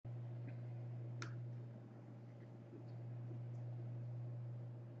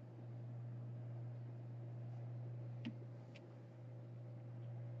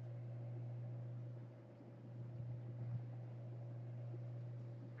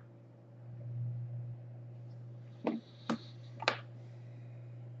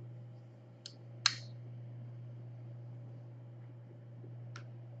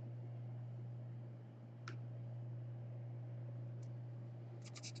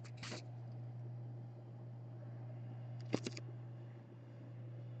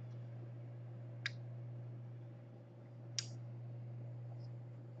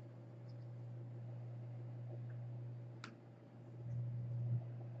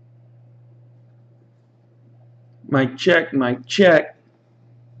Mic check, mic check.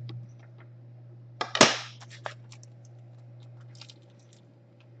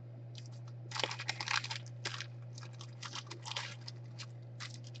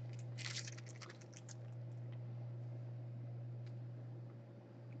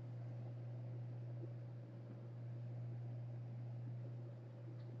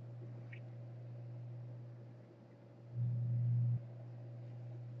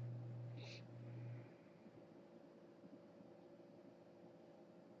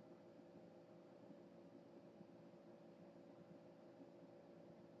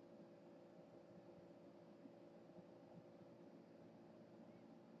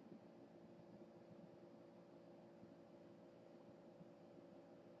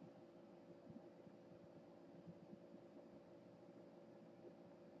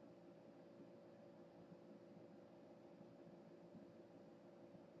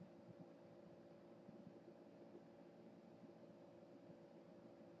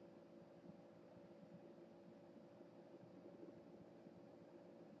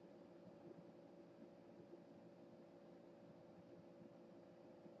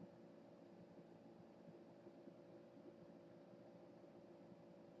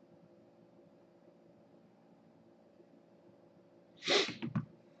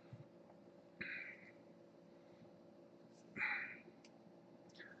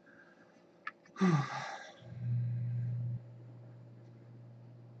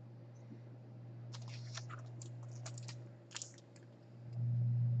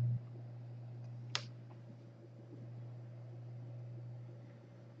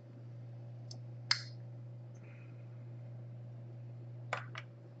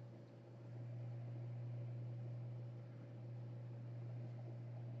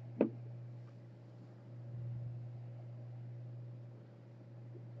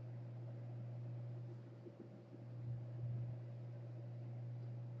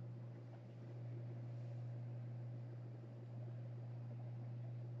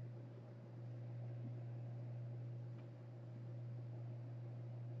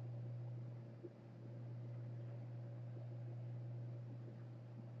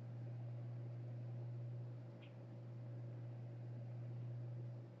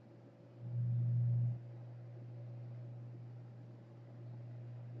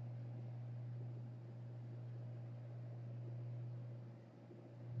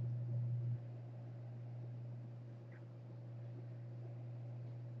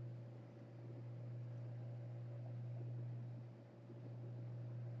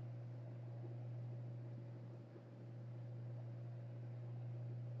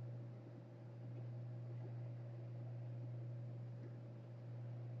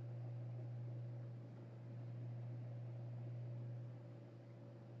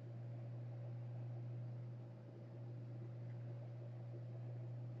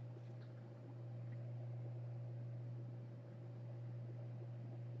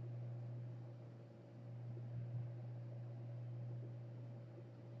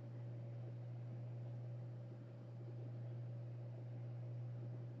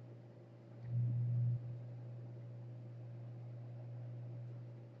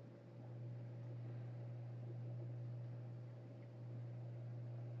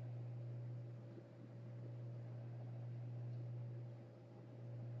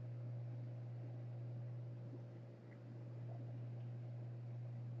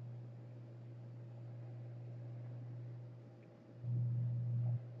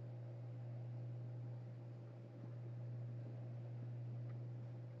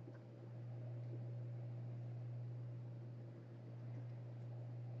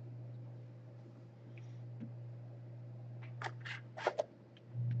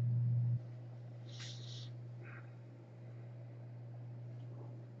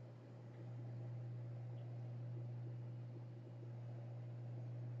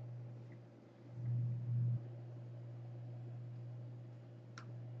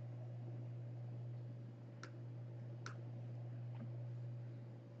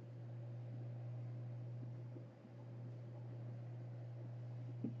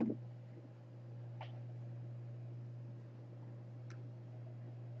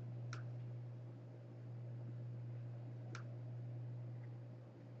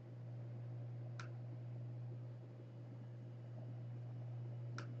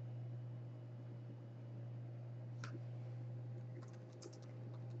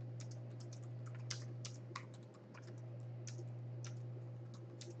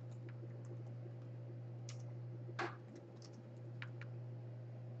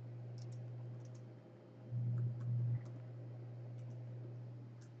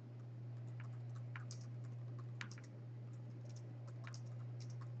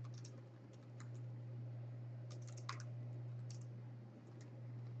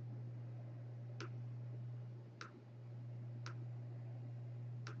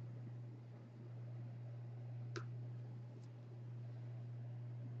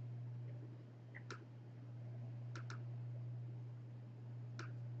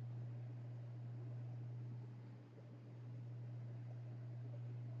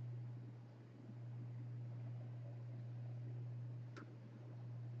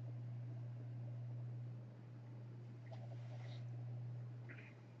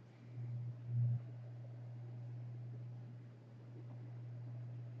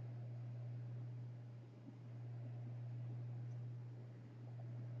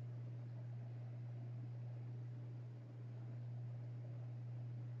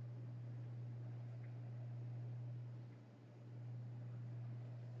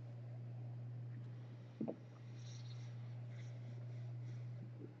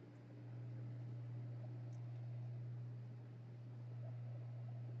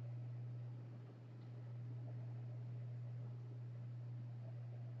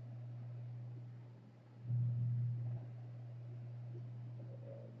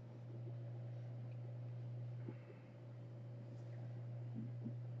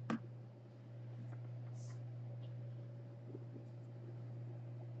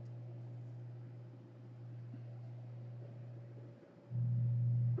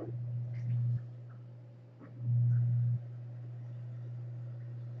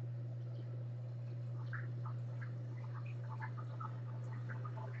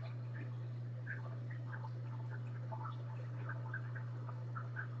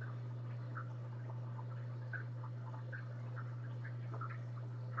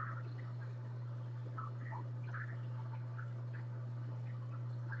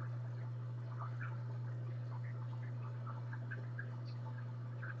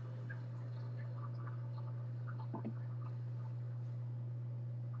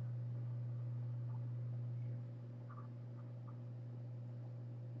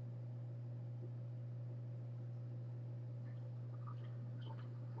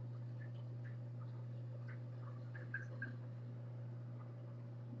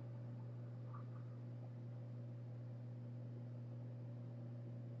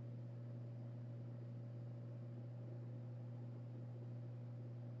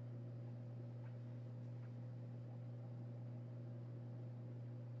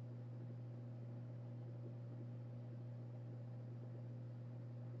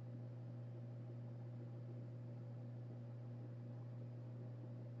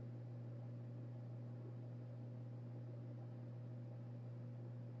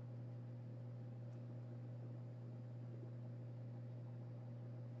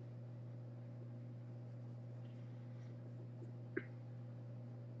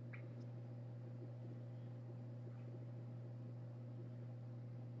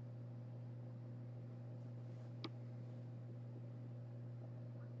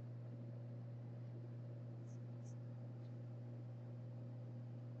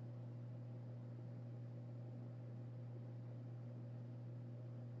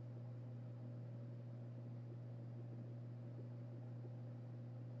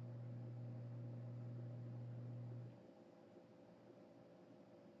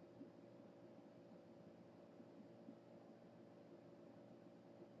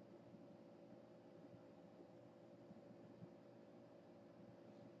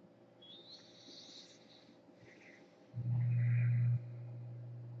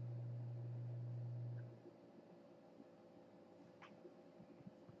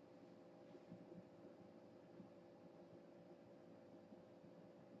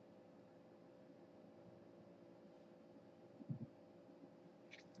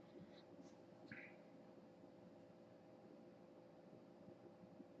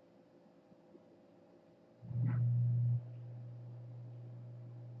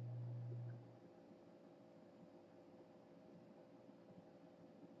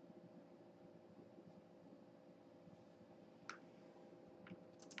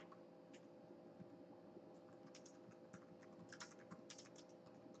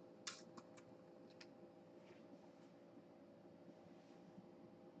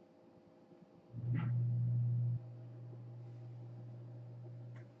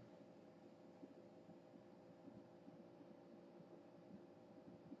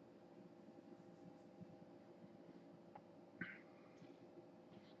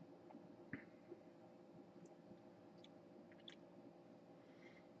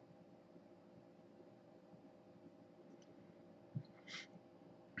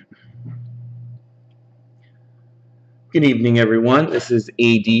 Good evening, everyone. This is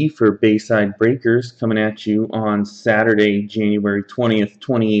AD for Bayside Breakers coming at you on Saturday, January 20th,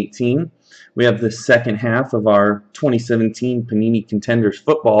 2018. We have the second half of our 2017 Panini Contenders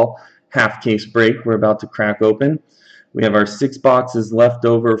Football half case break we're about to crack open. We have our 6 boxes left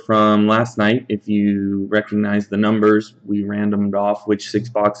over from last night. If you recognize the numbers, we randomed off which 6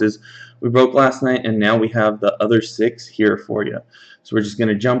 boxes we broke last night, and now we have the other 6 here for you. So we're just going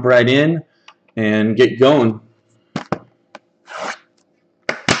to jump right in and get going.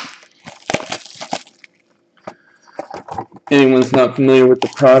 Anyone's not familiar with the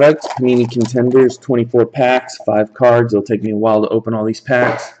product, Panini Contenders, 24 packs, 5 cards. It'll take me a while to open all these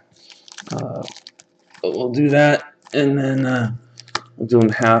packs. But we'll do that, and then we'll do them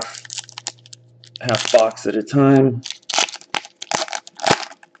half box at a time.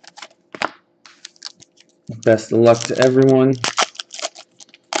 Best of luck to everyone.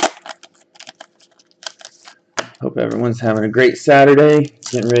 Hope everyone's having a great Saturday.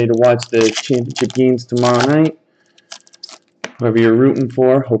 Getting ready to watch the championship games tomorrow night. Whoever you're rooting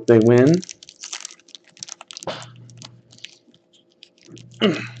for, hope they win.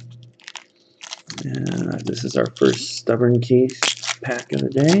 This is our first stubborn case pack of the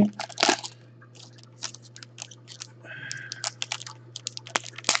day.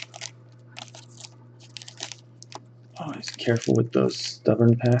 Always careful with those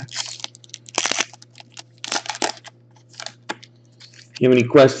stubborn packs. If you have any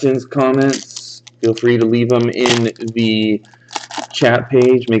questions, comments, feel free to leave them in the chat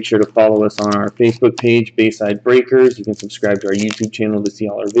page. Make sure to follow us on our Facebook page, Bayside Breakers. You can subscribe to our YouTube channel to see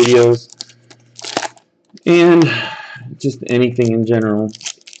all our videos. And just anything in general.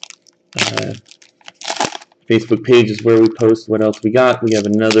 Facebook page is where we post what else we got. We have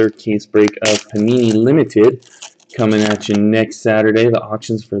another case break of Panini Limited coming at you next Saturday. The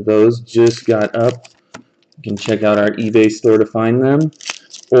auctions for those just got up. You can check out our eBay store to find them.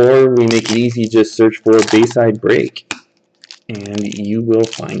 Or we make it easy, just search for Bayside Break and you will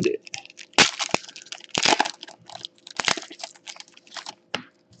find it.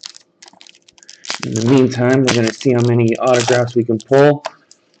 In the meantime, we're going to see how many autographs we can pull.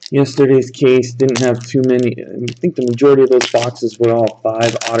 Yesterday's case didn't have too many. I think the majority of those boxes were all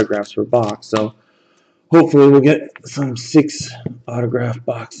 5 autographs per box. So hopefully we'll get some 6 autograph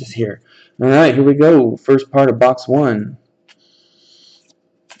boxes here. All right, here we go. First part of box 1.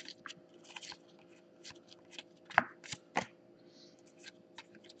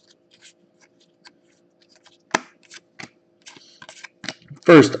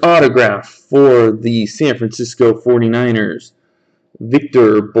 First autograph for the San Francisco 49ers.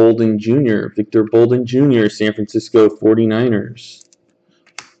 Victor Bolden Jr. Victor Bolden Jr., San Francisco 49ers.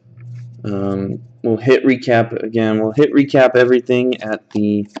 We'll hit recap again. We'll hit recap everything at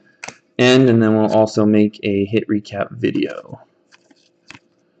the end, and then we'll also make a hit recap video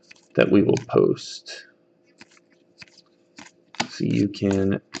that we will post so you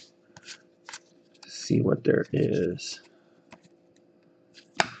can see what there is.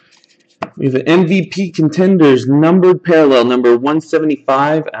 We have an MVP Contenders numbered parallel, number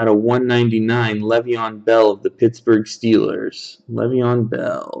 175 out of 199, Le'Veon Bell of the Pittsburgh Steelers. Le'Veon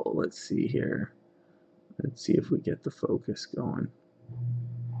Bell. Let's see here. Let's see if we get the focus going.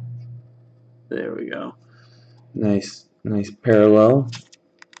 There we go. Nice parallel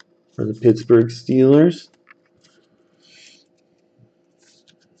for the Pittsburgh Steelers.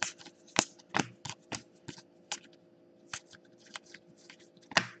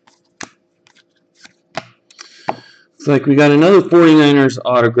 Looks like we got another 49ers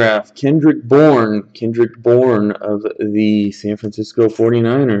autograph. Kendrick Bourne of the San Francisco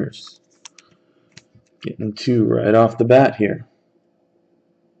 49ers. Getting 2 right off the bat here.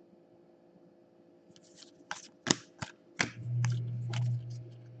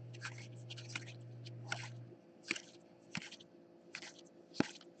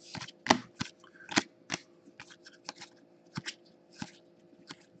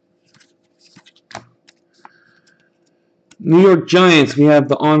 New York Giants, we have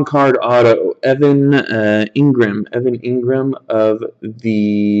the on-card auto, Evan Ingram of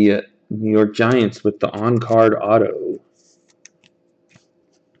the New York Giants with the on-card auto.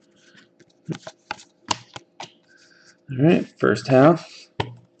 All right, first half,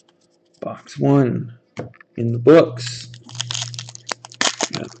 box 1 in the books.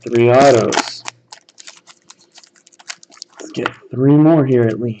 Got 3 autos. Let's get 3 more here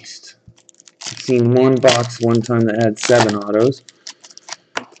at least. I've seen one box one time that had 7 autos.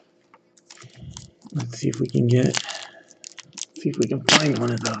 Let's see if we can find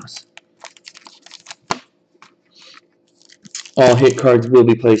one of those. All hit cards will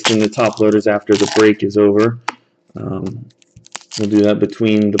be placed in the top loaders after the break is over. We'll do that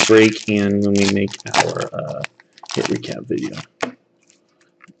between the break and when we make our hit recap video.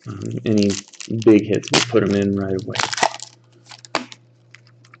 Any big hits, we'll put them in right away.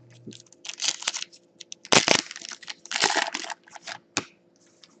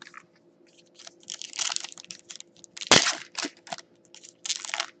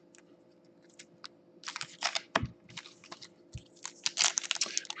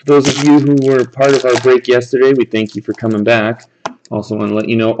 For those of you who were part of our break yesterday, we thank you for coming back. Also want to let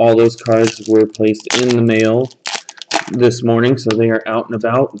you know all those cards were placed in the mail this morning, so they are out and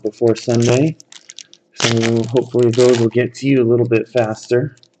about before Sunday. So hopefully those will get to you a little bit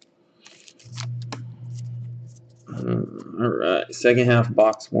faster. Alright, second half,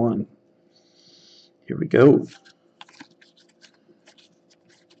 box 1. Here we go.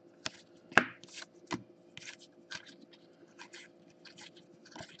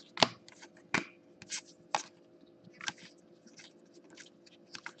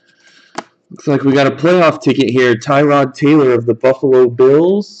 Looks like we got a playoff ticket here. Tyrod Taylor of the Buffalo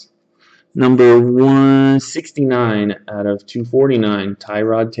Bills. Number 169 out of 249.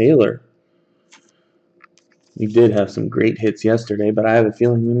 Tyrod Taylor. We did have some great hits yesterday, but I have a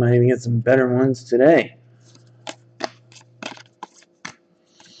feeling we might even get some better ones today.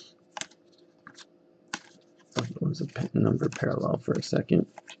 It was a number parallel for a second.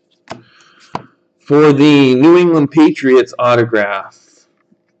 For the New England Patriots autograph.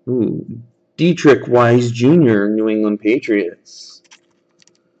 Ooh, Dietrich Wise Jr., New England Patriots.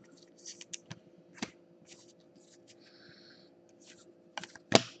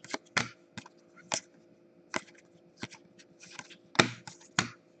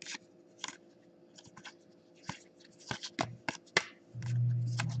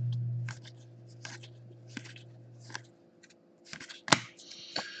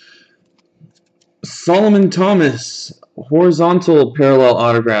 Solomon Thomas, horizontal parallel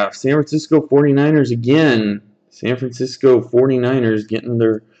autograph. San Francisco 49ers again. San Francisco 49ers getting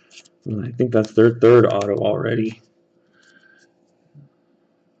their, I think that's their third auto already.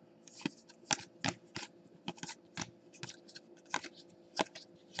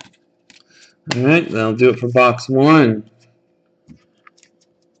 Alright, that'll do it for box one.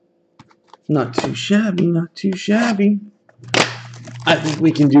 Not too shabby, not too shabby. I think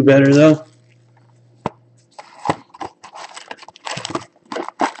we can do better though.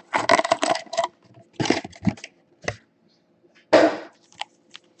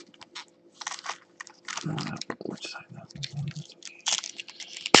 Which side?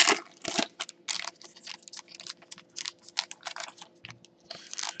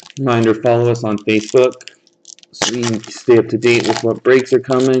 Reminder, follow us on Facebook so you can stay up to date with what breaks are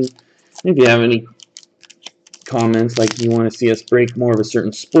coming. If you have any comments, like you want to see us break more of a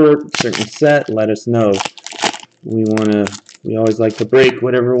certain sport, certain set, let us know. We always like to break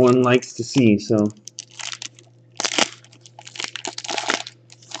what everyone likes to see, so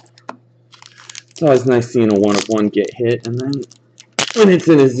it's always nice seeing a 1-of-1 get hit, and then when it's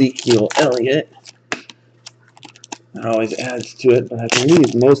an Ezekiel Elliott, that always adds to it. But I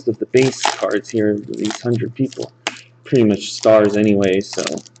believe most of the base cards here, these 100 people, pretty much stars anyway, so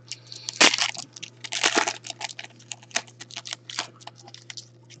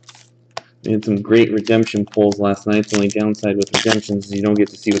we had some great redemption pulls last night. The only downside with redemptions is you don't get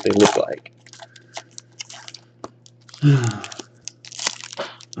to see what they look like. I'm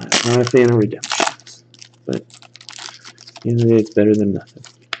not a fan of redemptions, but usually it's better than nothing.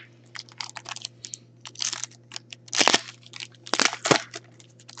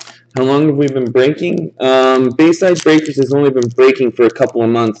 How long have we been breaking? Bayside Breakers has only been breaking for a couple of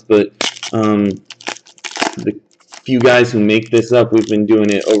months, but the few guys who make this up, we've been doing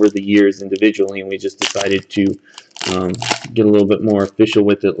it over the years individually, and we just decided to get a little bit more official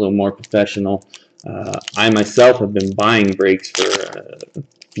with it, a little more professional. I myself have been buying breaks for a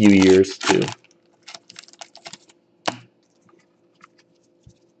few years too.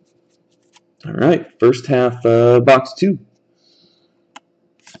 All right, first half, box 2.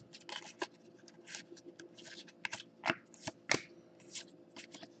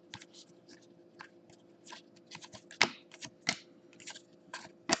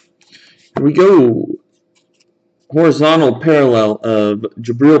 Here we go. Horizontal parallel of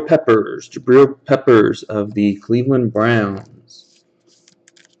Jabril Peppers of the Cleveland Browns.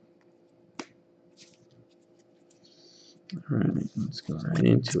 All right, let's go right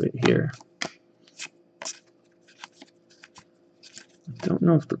into it here. I don't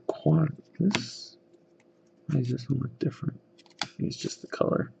know if the why does this one look different? I think it's just the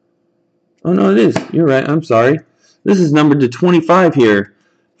color. Oh no, it is. You're right. I'm sorry. This is numbered to 25 here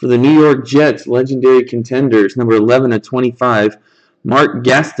for the New York Jets, legendary contenders, number 11 of 25, Mark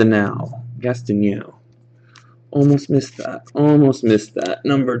Gastineau. Almost missed that.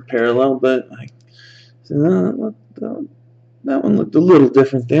 Numbered parallel, but that one looked a little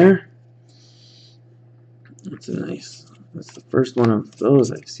different there. That's that's the first one of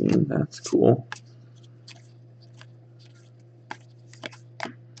those I've seen. That's cool.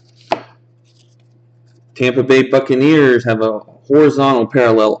 Tampa Bay Buccaneers have a horizontal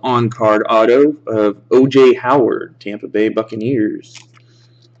parallel on-card auto of O.J. Howard, Tampa Bay Buccaneers.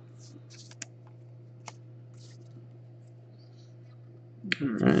 All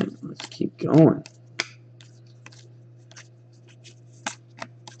right, let's keep going.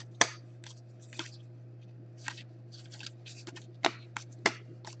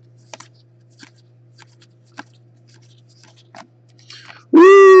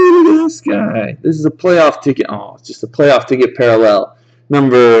 Woo, look at this guy. This is a playoff ticket. Oh, it's just a playoff ticket parallel.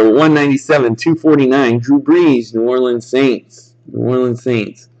 Number 197, 249, Drew Brees, New Orleans Saints.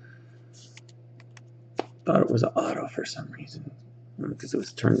 Thought it was an auto for some reason because it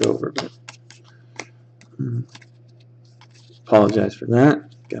was turned over, but apologize for that.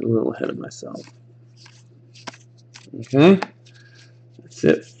 Got a little ahead of myself. Okay, that's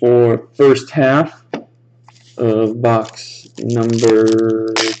it for first half of box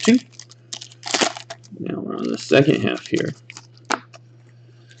number 2. Now we're on the second half here.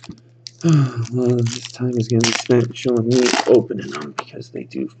 Well, this time is going to be spent showing me opening them because they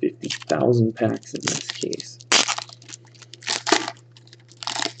do 50,000 packs in this case.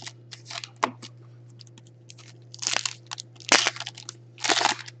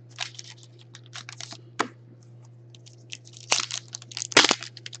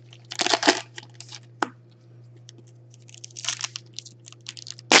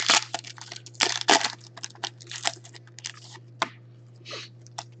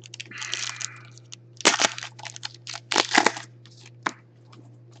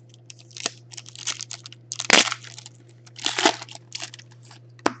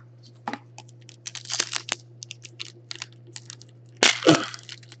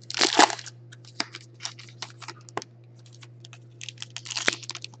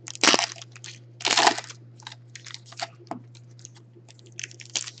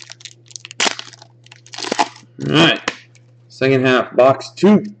 Alright, second half, box 2.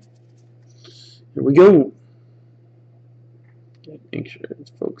 Here we go. Make sure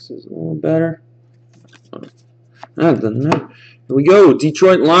it focuses a little better. Doesn't matter. Here we go.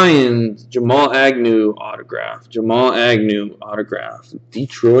 Detroit Lions, Jamal Agnew autograph. Jamal Agnew autograph.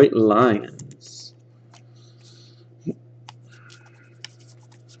 Detroit Lions.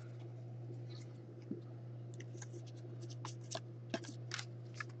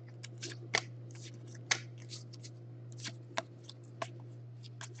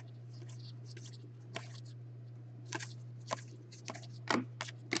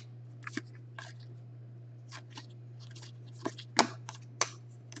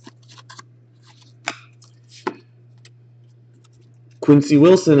 Quincy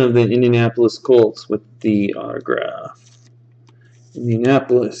Wilson of the Indianapolis Colts with the autograph.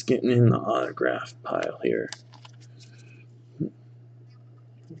 Indianapolis getting in the autograph pile here. Here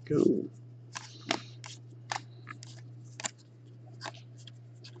we go.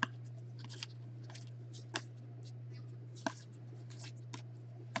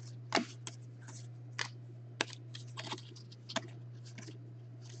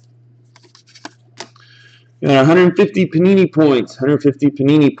 Got 150 Panini points. 150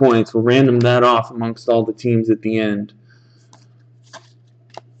 Panini points. We'll random that off amongst all the teams at the end.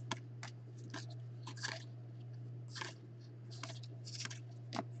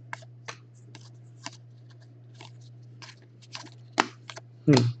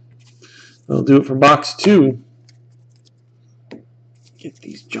 I'll do it for box 2. Get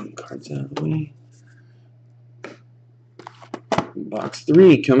these junk cards out of the way. Box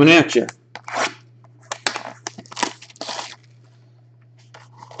 3 coming at you.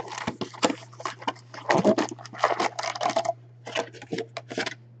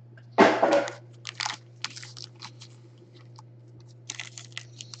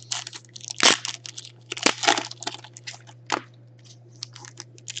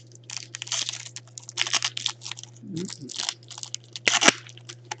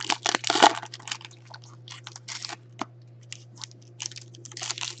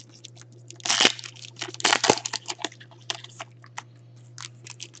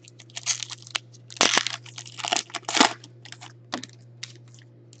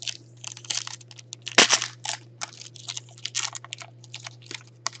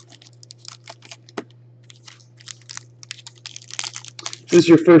 Is this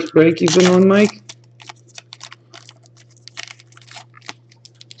your first break you've been on, Mike?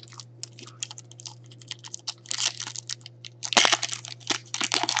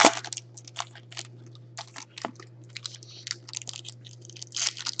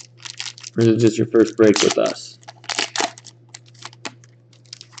 Or is it just your first break with us?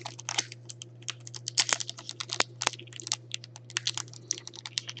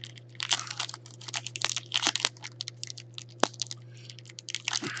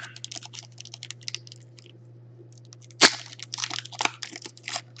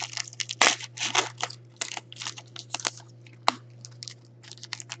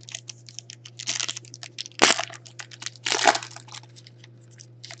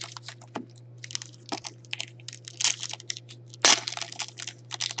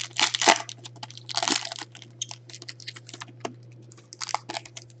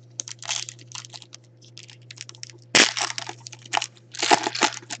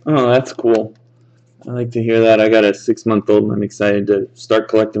 Oh, that's cool. I like to hear that. I got a 6-month-old and I'm excited to start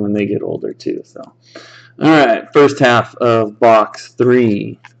collecting when they get older too. So, All right, first half of box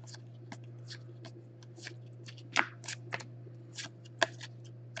 3.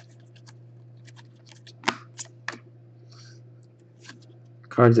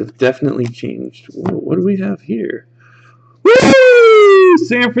 Cards have definitely changed. Whoa, what do we have here? Woo!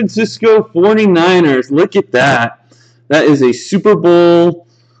 San Francisco 49ers. Look at that. That is a Super Bowl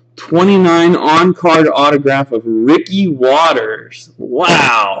 29 on-card autograph of Ricky Watters.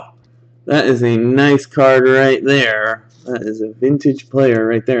 Wow. That is a nice card right there. That is a vintage player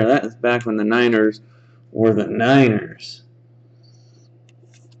right there. That is back when the Niners were the Niners.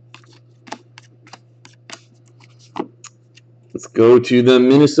 Let's go to the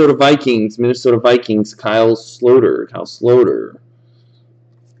Minnesota Vikings. Minnesota Vikings, Kyle Sloter. Kyle Sloter.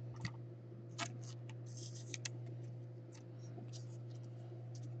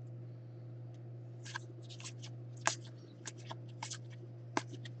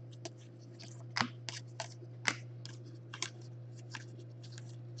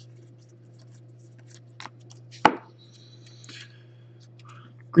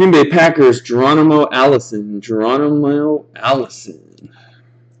 Green Bay Packers, Geronimo Allison. Geronimo Allison.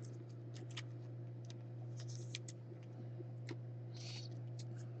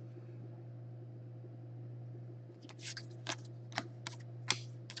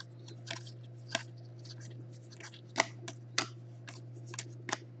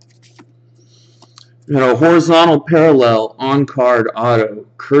 We got a horizontal parallel on-card auto.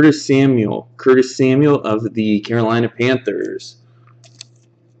 Curtis Samuel. Curtis Samuel of the Carolina Panthers.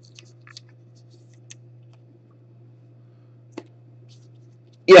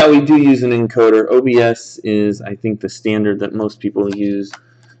 Yeah, we do use an encoder. OBS is, I think, the standard that most people use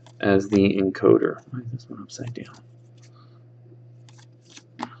as the encoder. Why is this one upside down?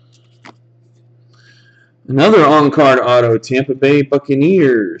 Another on-card auto, Tampa Bay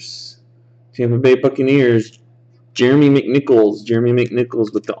Buccaneers. Tampa Bay Buccaneers, Jeremy McNichols. Jeremy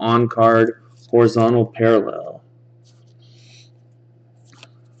McNichols with the on-card horizontal parallel.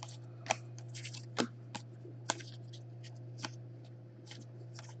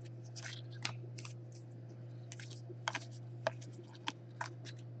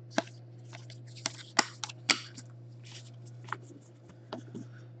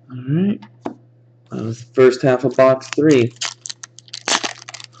 All right. That was the first half of box 3.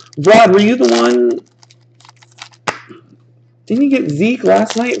 Vlad, were you the one? Didn't you get Zeke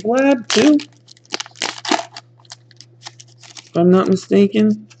last night, Vlad, too? If I'm not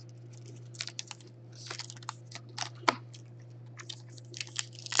mistaken.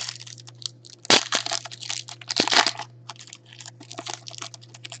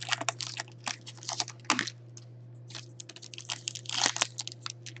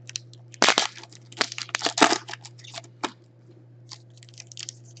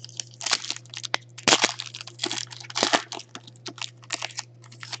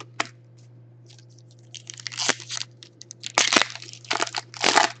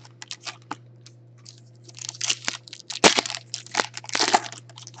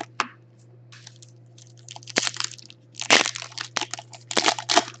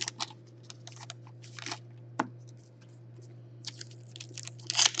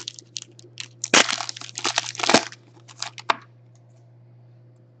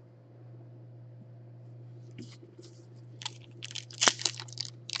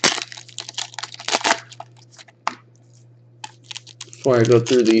 Before I go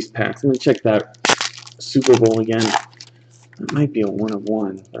through these packs, let me check that Super Bowl again. It might be a 1 of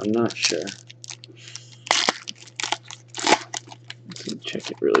 1, but I'm not sure. Let me check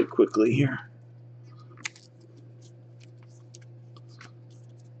it really quickly here.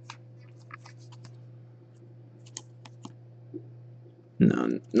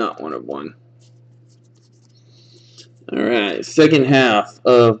 No, not 1 of 1. All right, second half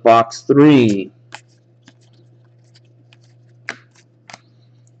of box 3.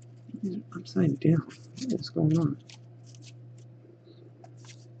 Upside down. What is going on?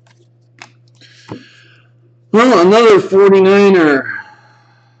 Well, another 49er.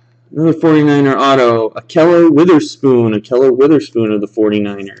 Another 49er auto. Akello Witherspoon. Akello Witherspoon of the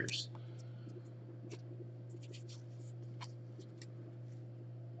 49ers.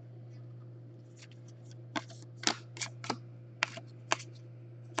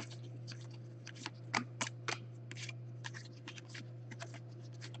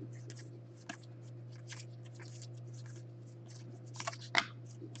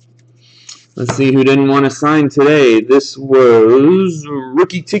 Let's see who didn't want to sign today. This was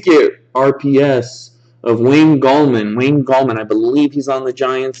rookie ticket RPS of Wayne Gallman. Wayne Gallman, I believe he's on the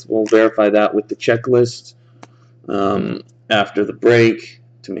Giants. We'll verify that with the checklist after the break.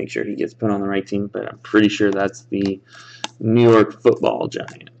 to make sure he gets put on the right team, but I'm pretty sure that's the New York Football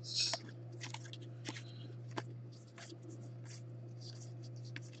Giants.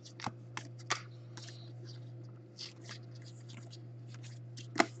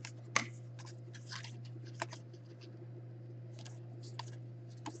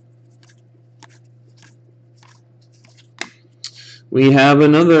 We have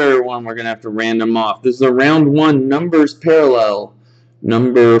another one we're going to have to random off. This is a round 1 numbers parallel.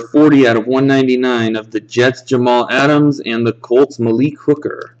 Number 40 out of 199 of the Jets, Jamal Adams, and the Colts, Malik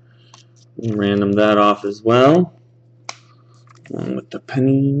Hooker. We'll random that off as well, along with the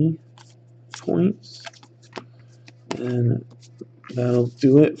Panini points. And that'll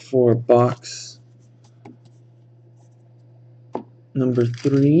do it for box number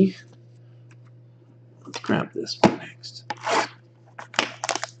 3. Let's grab this one next.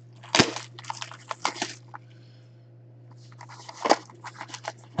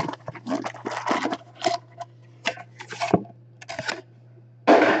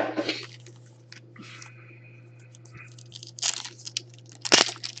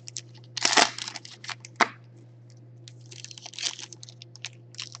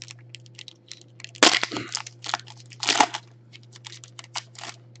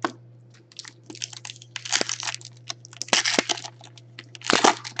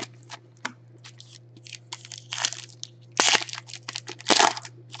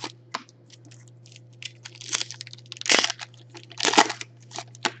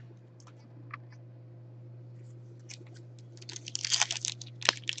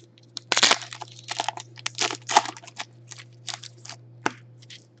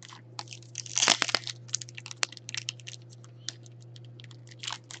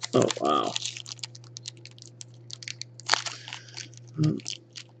 Oh, wow.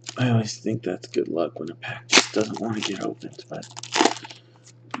 I always think that's good luck when a pack just doesn't want to get opened, but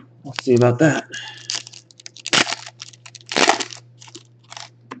we'll see about that.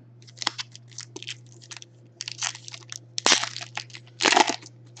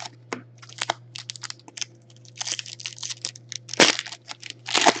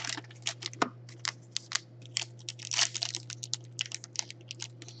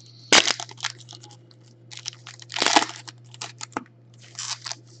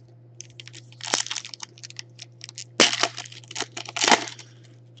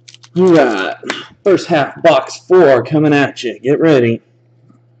 All right, first half, box 4 coming at you. Get ready.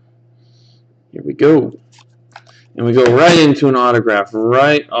 Here we go. And we go right into an autograph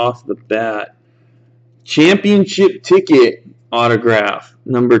right off the bat. Championship ticket autograph,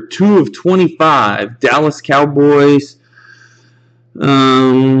 number 2 of 25, Dallas Cowboys.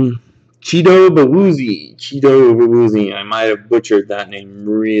 Chido Bawuzi. I might have butchered that name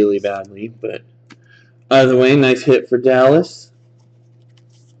really badly, but either way, nice hit for Dallas.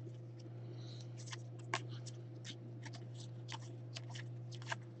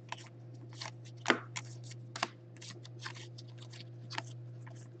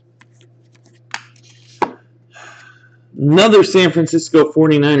 Another San Francisco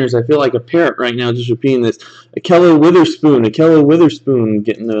 49ers. I feel like a parrot right now just repeating this. Akello Witherspoon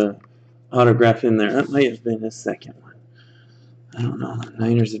getting the autograph in there. That might have been his second one. I don't know. The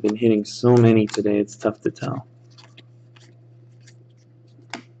Niners have been hitting so many today, it's tough to tell.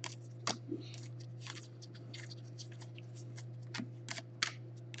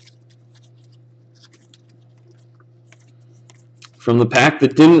 From the pack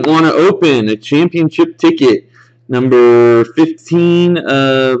that didn't want to open, a championship ticket. Number 15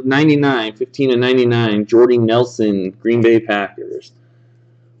 of 99, 15 of 99, Jordy Nelson, Green Bay Packers.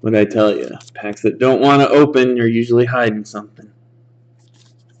 What'd I tell you? Packs that don't want to open are usually hiding something.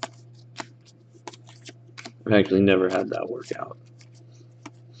 I've actually never had that work out.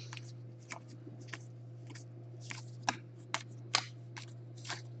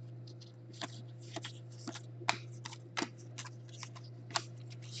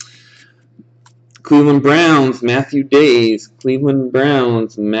 Cleveland Browns, Matthew Days. Cleveland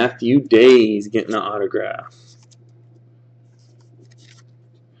Browns, Matthew Days getting an autograph.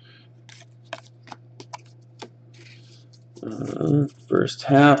 First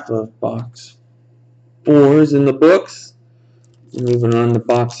half of box 4 is in the books. Moving on to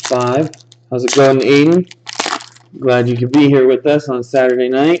box 5. How's it going, Aiden? Glad you could be here with us on Saturday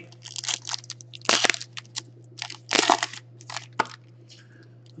night.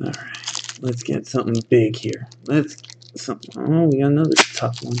 All right, let's get something big here. Oh, we got another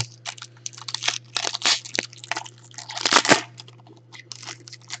tough one.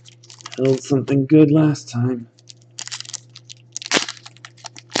 Held something good last time.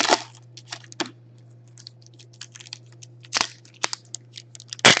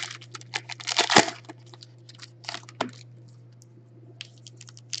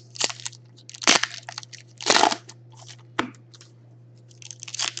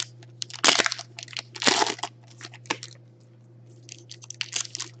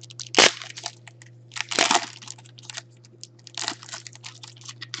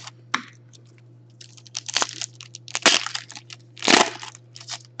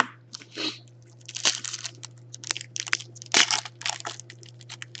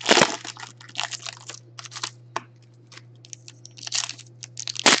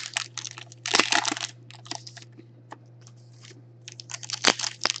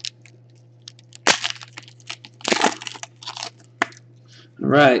 All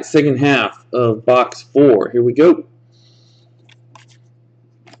right, second half of box 4. Here we go.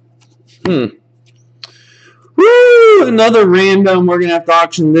 Woo! Another random. We're going to have to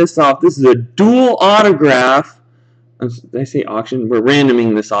auction this off. This is a dual autograph. Did I say auction? We're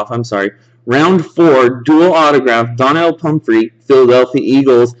randoming this off. I'm sorry. Round 4, dual autograph. Donnell Pumphrey, Philadelphia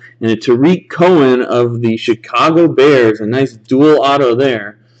Eagles, and a Tariq Cohen of the Chicago Bears. A nice dual auto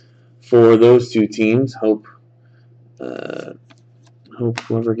there for those two teams. Hope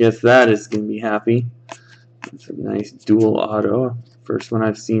whoever gets that is going to be happy. It's a nice dual auto. First one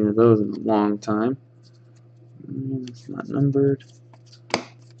I've seen of those in a long time. It's not numbered.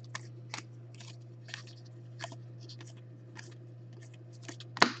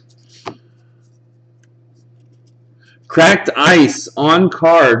 Cracked Ice on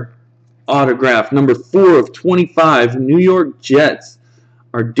card autograph, number 4 of 25, New York Jets.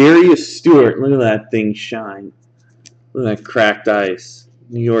 Darius Stewart. Look at that thing shine. Look at that cracked ice.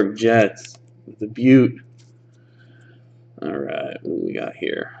 New York Jets. The Butte. All right, what do we got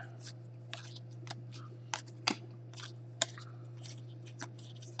here?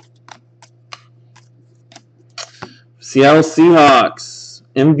 Seattle Seahawks.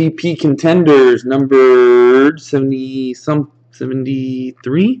 MVP contenders, numbered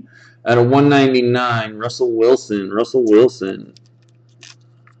 73 out of 199. Russell Wilson. Russell Wilson.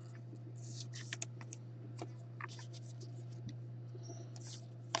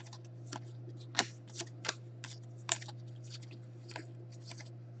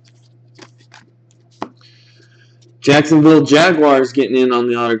 Jacksonville Jaguars getting in on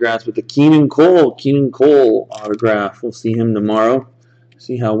the autographs with the Keenan Cole autograph. We'll see him tomorrow.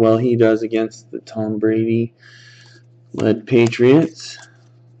 See how well he does against the Tom Brady-led Patriots.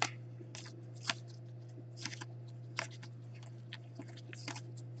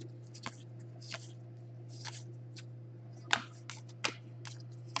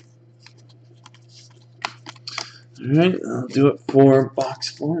 All right, I'll do it for box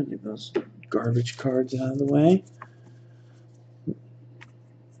 4. Get those garbage cards out of the way.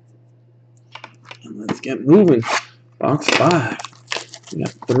 And let's get moving. Box 5. We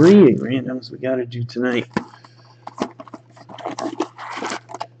got 3 randoms we got to do tonight.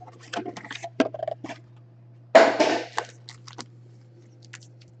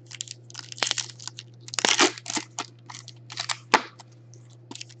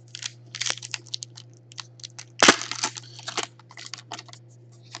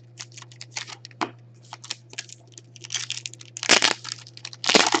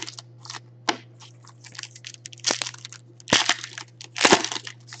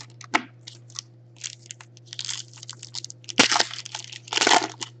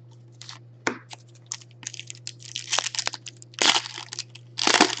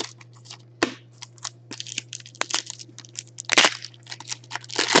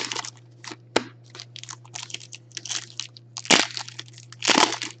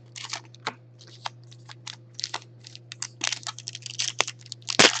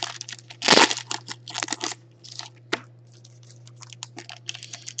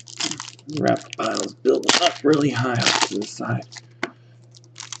 Wrap piles building up really high off to the side.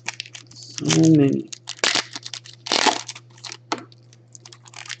 So many.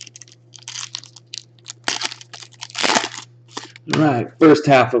 All right, first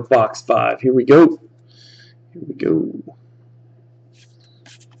half of box 5. Here we go. Here we go.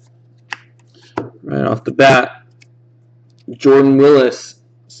 Right off the bat, Jordan Willis,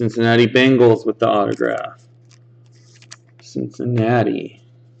 Cincinnati Bengals with the autograph. Cincinnati.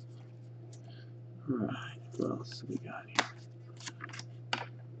 All right, what else we got here?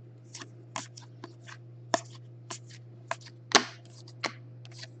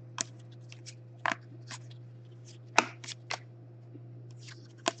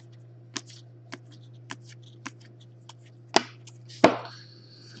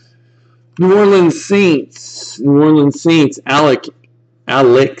 New Orleans Saints. New Orleans Saints. Alex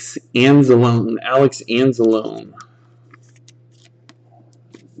Anzalone. Alex Anzalone.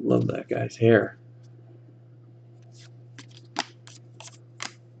 Love that guy's hair.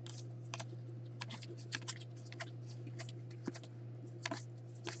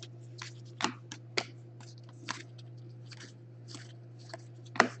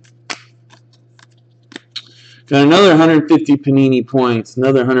 Got another 150 Panini points.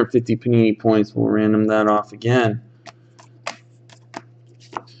 Another 150 Panini points. We'll random that off again.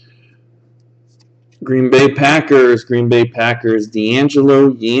 Green Bay Packers. Green Bay Packers.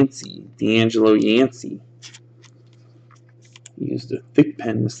 D'Angelo Yancey. D'Angelo Yancey. He used a thick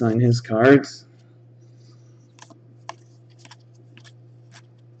pen to sign his cards.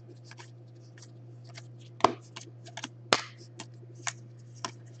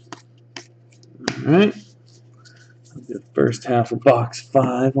 All right. The first half of box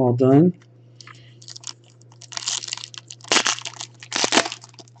 5 all done.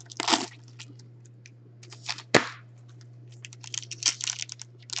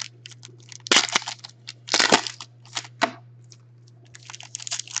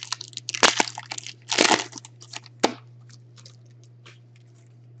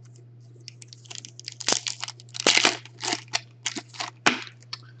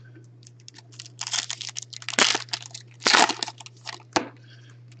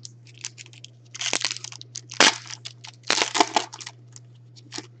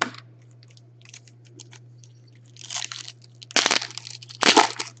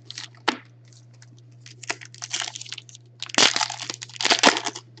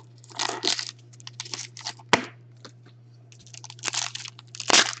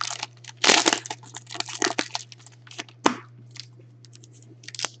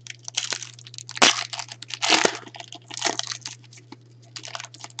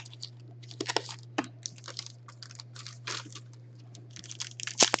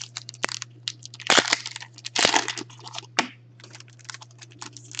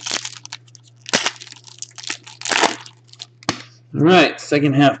 All right,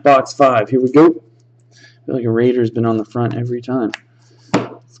 second half, box 5. Here we go. I feel like a Raider's been on the front every time.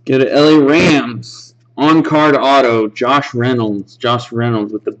 Let's get it. LA Rams. On-card auto, Josh Reynolds. Josh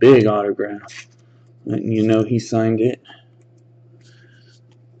Reynolds with the big autograph. And you know he signed it.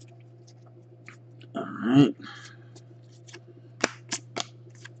 All right.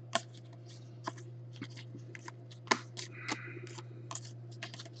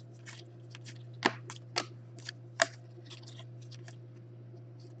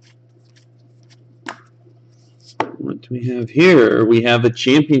 What do we have here? We have a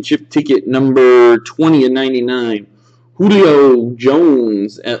championship ticket number 20/99. Julio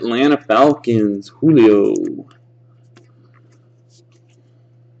Jones, Atlanta Falcons. Julio.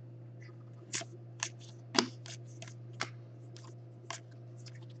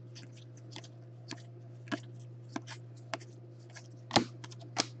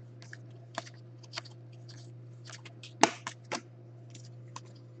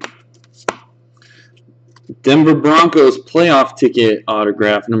 Denver Broncos playoff ticket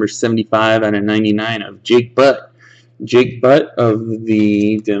autograph number 75/99 of Jake Butt. Jake Butt of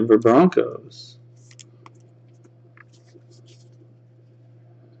the Denver Broncos.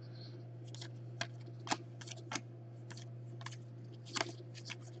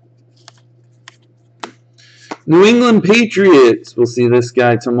 New England Patriots. We'll see this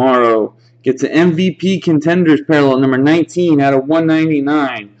guy tomorrow. Gets an MVP Contenders parallel number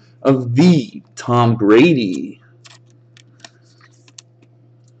 19/199 of the Tom Brady.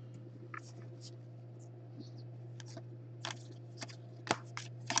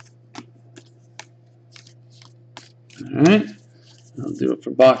 All right. I'll do it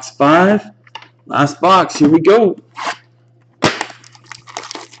for box 5. Last box. Here we go.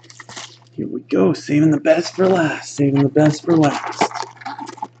 Here we go. Saving the best for last. Saving the best for last.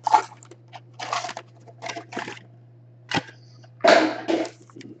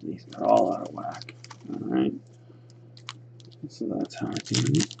 These are all out of whack. All right. So that's how I do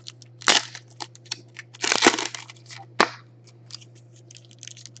it.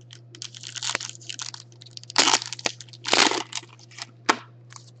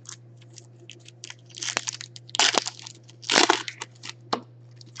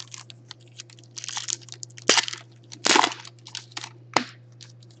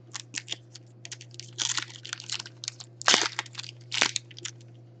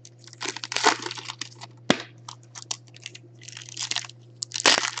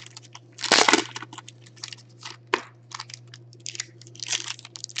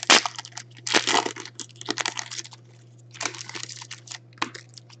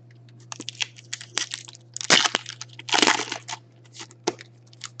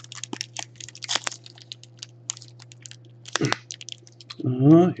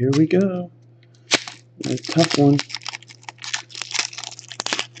 Here we go. A tough one.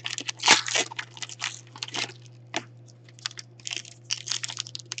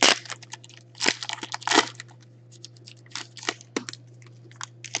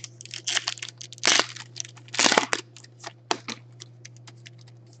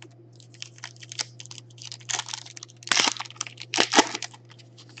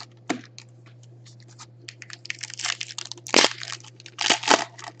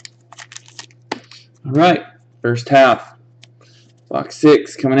 All right, first half. Box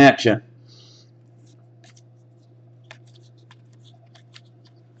 6 coming at you.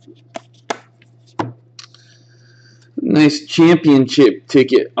 Nice championship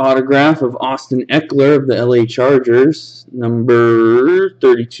ticket autograph of Austin Eckler of the LA Chargers. Number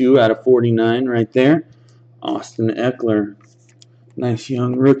 32 out of 49 right there. Austin Eckler. Nice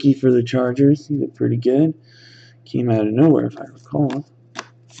young rookie for the Chargers. He did pretty good. Came out of nowhere, if I recall.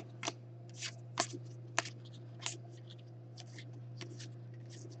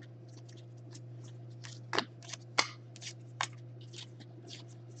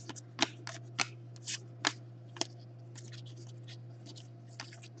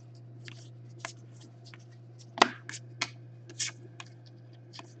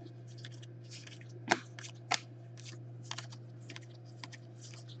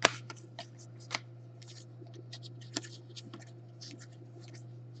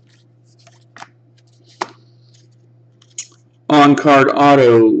 On-card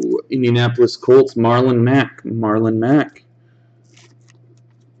auto, Indianapolis Colts, Marlon Mack. Marlon Mack.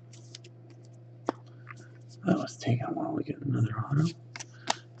 That was taking a while to get another auto.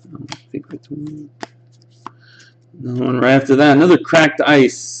 I think it's another one right after that. Another cracked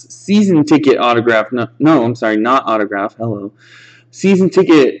ice season ticket autograph. No, I'm sorry, not autograph. Hello. Season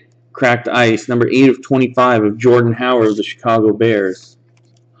ticket cracked ice, number 8 of 25 of Jordan Howard of the Chicago Bears.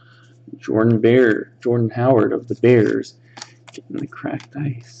 Jordan Howard of the Bears. Getting the cracked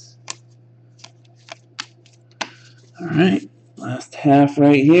ice. Alright, last half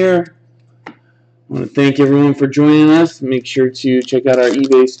right here. I want to thank everyone for joining us. Make sure to check out our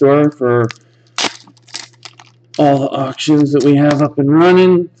eBay store for all the auctions that we have up and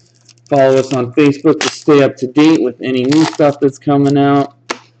running. Follow us on Facebook to stay up to date with any new stuff that's coming out.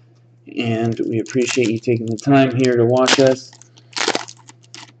 And we appreciate you taking the time here to watch us.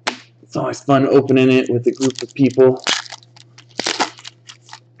 It's always fun opening it with a group of people.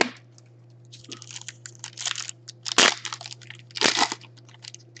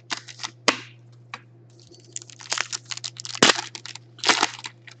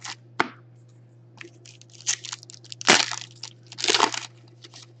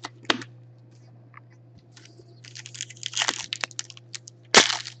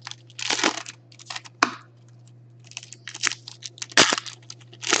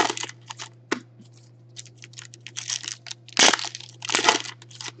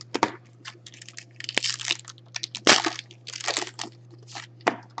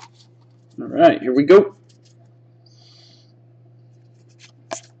 Alright, here we go.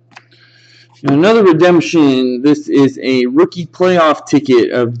 Now another redemption. This is a rookie playoff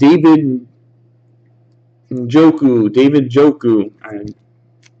ticket of David Njoku. David Njoku. I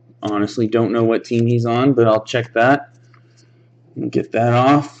honestly don't know what team he's on, but I'll check that and get that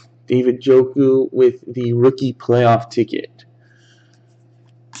off. David Njoku with the rookie playoff ticket.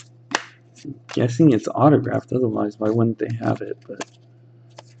 I'm guessing it's autographed, otherwise why wouldn't they have it? But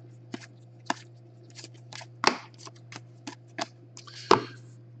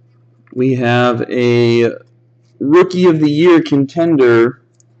we have a Rookie of the Year contender,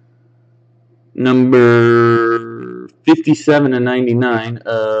 number 57 and 99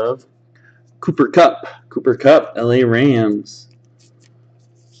 of Cooper Kupp. Cooper Kupp, LA Rams.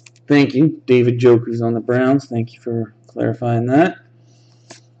 Thank you. David Njoku's on the Browns. Thank you for clarifying that.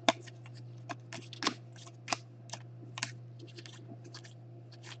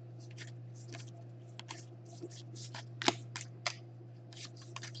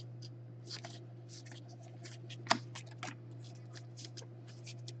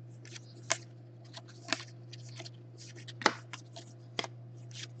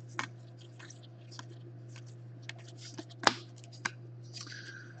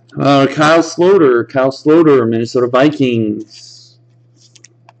 Kyle Sloter, Minnesota Vikings.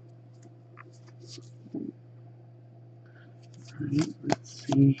 All right, let's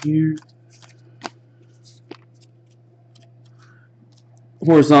see here.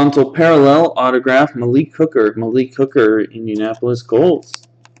 Horizontal parallel autograph, Malik Hooker, Indianapolis Colts.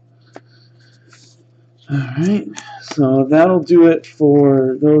 All right, so that'll do it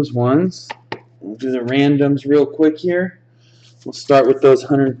for those ones. We'll do the randoms real quick here. We'll start with those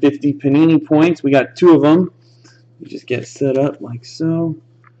 150 Panini points. We got 2 of them. You just get set up like so.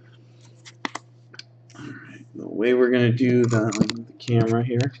 Alright, the way we're going to do the camera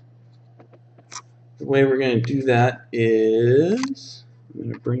here. The way we're going to do that is, I'm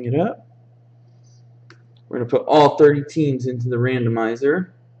going to bring it up. We're going to put all 30 teams into the randomizer.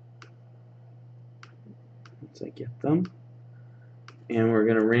 Once I get them. And we're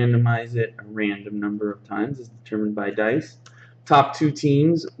going to randomize it a random number of times as determined by dice. Top 2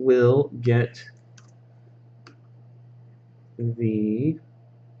 teams will get the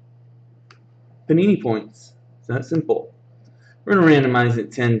Panini points. It's that simple. We're going to randomize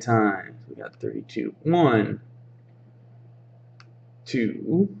it 10 times. We got 32. 1,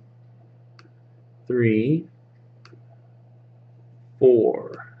 2, 3,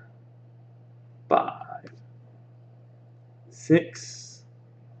 4, 5, 6,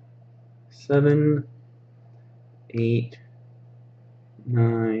 7, 8,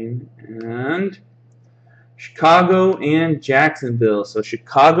 9, and Chicago and Jacksonville. So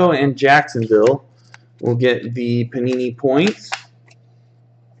Chicago and Jacksonville will get the Panini points.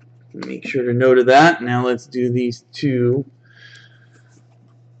 Make sure to note of that. Now let's do these two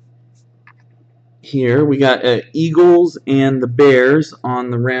here. We got Eagles and the Bears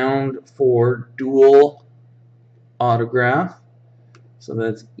on the round 4 dual autograph. So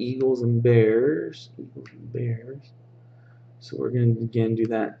that's Eagles and Bears. Eagles and Bears. So we're going to again do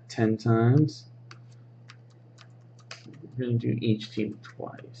that 10 times. We're going to do each team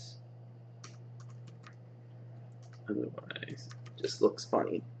twice. Otherwise, it just looks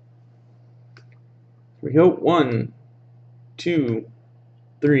funny. Here we go. 1, 2,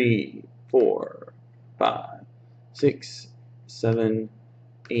 3, 4, 5, 6, 7,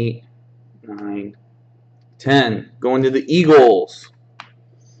 8, 9, 10. Going to the Eagles.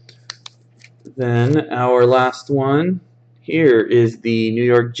 Then our last one here is the New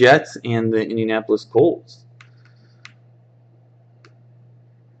York Jets and the Indianapolis Colts.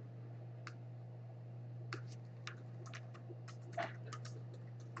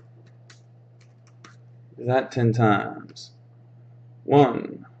 That 10 times.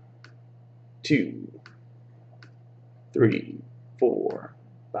 1, 2, 3, 4,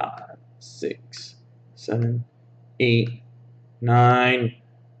 5, 6, 7, 8, 9.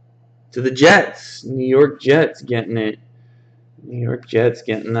 To the Jets. New York Jets getting it. New York Jets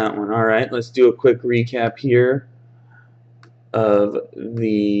getting that one. Alright, let's do a quick recap here of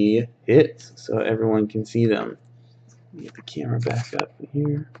the hits so everyone can see them. Get the camera back up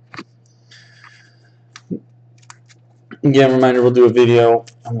here. Again, reminder, we'll do a video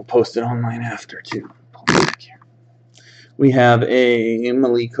and we'll post it online after too. We have a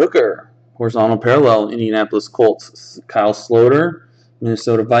Malik Hooker, horizontal parallel, Indianapolis Colts. Kyle Sloter,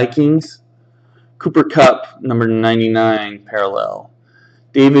 Minnesota Vikings. Cooper Kupp, number 99, parallel.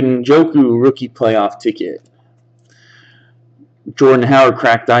 David Njoku, rookie playoff ticket. Jordan Howard,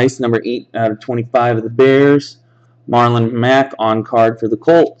 cracked ice, number 8 out of 25 of the Bears. Marlon Mack, on card for the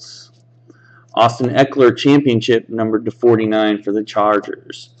Colts. Austin Eckler, championship, numbered to 49 for the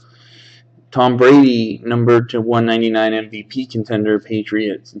Chargers. Tom Brady, numbered to 199, MVP contender,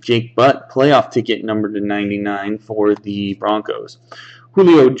 Patriots. Jake Butt, playoff ticket, numbered to 99 for the Broncos.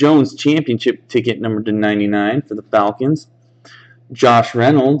 Julio Jones, championship ticket, numbered to 99 for the Falcons. Josh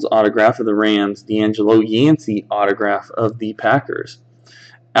Reynolds, autograph of the Rams. D'Angelo Yancey, autograph of the Packers.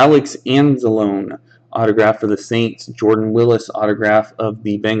 Alex Anzalone, autograph for the Saints. Jordan Willis, autograph of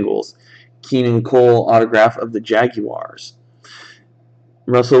the Bengals. Keenan Cole, autograph of the Jaguars.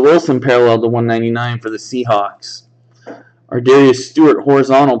 Russell Wilson, parallel to 199 for the Seahawks. Ardarius Stewart,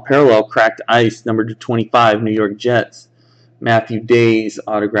 horizontal parallel, cracked ice, numbered to 25, New York Jets. Matthew Days,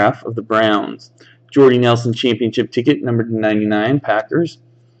 autograph of the Browns. Jordy Nelson, championship ticket, numbered to 99, Packers.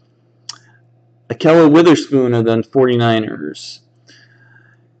 Akella Witherspoon of the 49ers.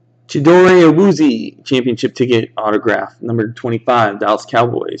 Chidori Awuzie, championship ticket, autograph, numbered 25, Dallas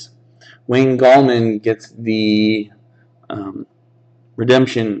Cowboys. Wayne Gallman gets the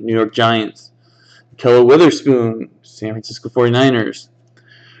redemption, New York Giants. Akella Witherspoon, San Francisco 49ers.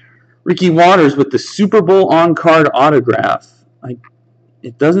 Ricky Watters with the Super Bowl on-card autograph.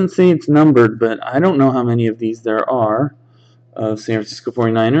 It doesn't say it's numbered, but I don't know how many of these there are of San Francisco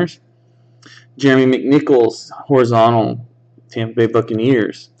 49ers. Jeremy McNichols, horizontal, Tampa Bay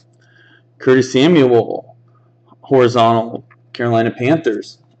Buccaneers. Curtis Samuel, horizontal, Carolina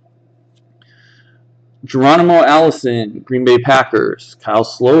Panthers. Geronimo Allison, Green Bay Packers. Kyle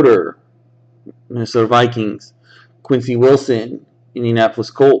Sloter, Minnesota Vikings. Quincy Wilson,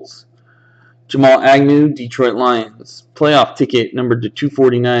 Indianapolis Colts. Jamal Agnew, Detroit Lions. Playoff ticket, numbered to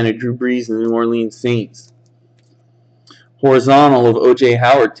 249 of Drew Brees and the New Orleans Saints. Horizontal of O.J.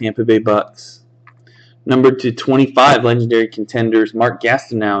 Howard, Tampa Bay Bucks. Numbered to 25, legendary contenders, Mark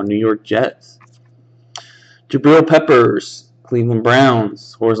Gastineau, New York Jets. Jabril Peppers, Cleveland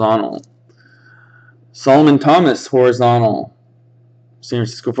Browns, horizontal. Solomon Thomas, horizontal, San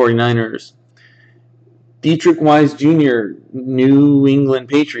Francisco 49ers. Dietrich Wise Jr., New England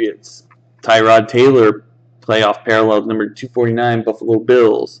Patriots. Tyrod Taylor, playoff parallel, number 249, Buffalo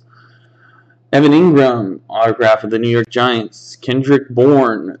Bills. Evan Ingram, autograph of the New York Giants. Kendrick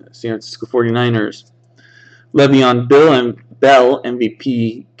Bourne, San Francisco 49ers. Le'Veon Bell,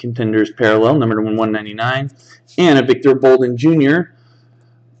 MVP contenders parallel, number 199. And a Victor Bolden Jr.,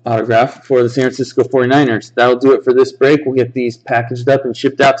 autograph for the San Francisco 49ers. That'll do it for this break. We'll get these packaged up and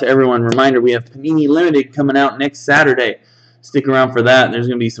shipped out to everyone. Reminder, we have Panini Limited coming out next Saturday. Stick around for that. There's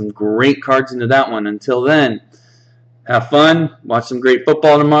going to be some great cards into that one. Until then, have fun, watch some great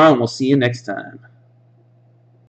football tomorrow, and we'll see you next time.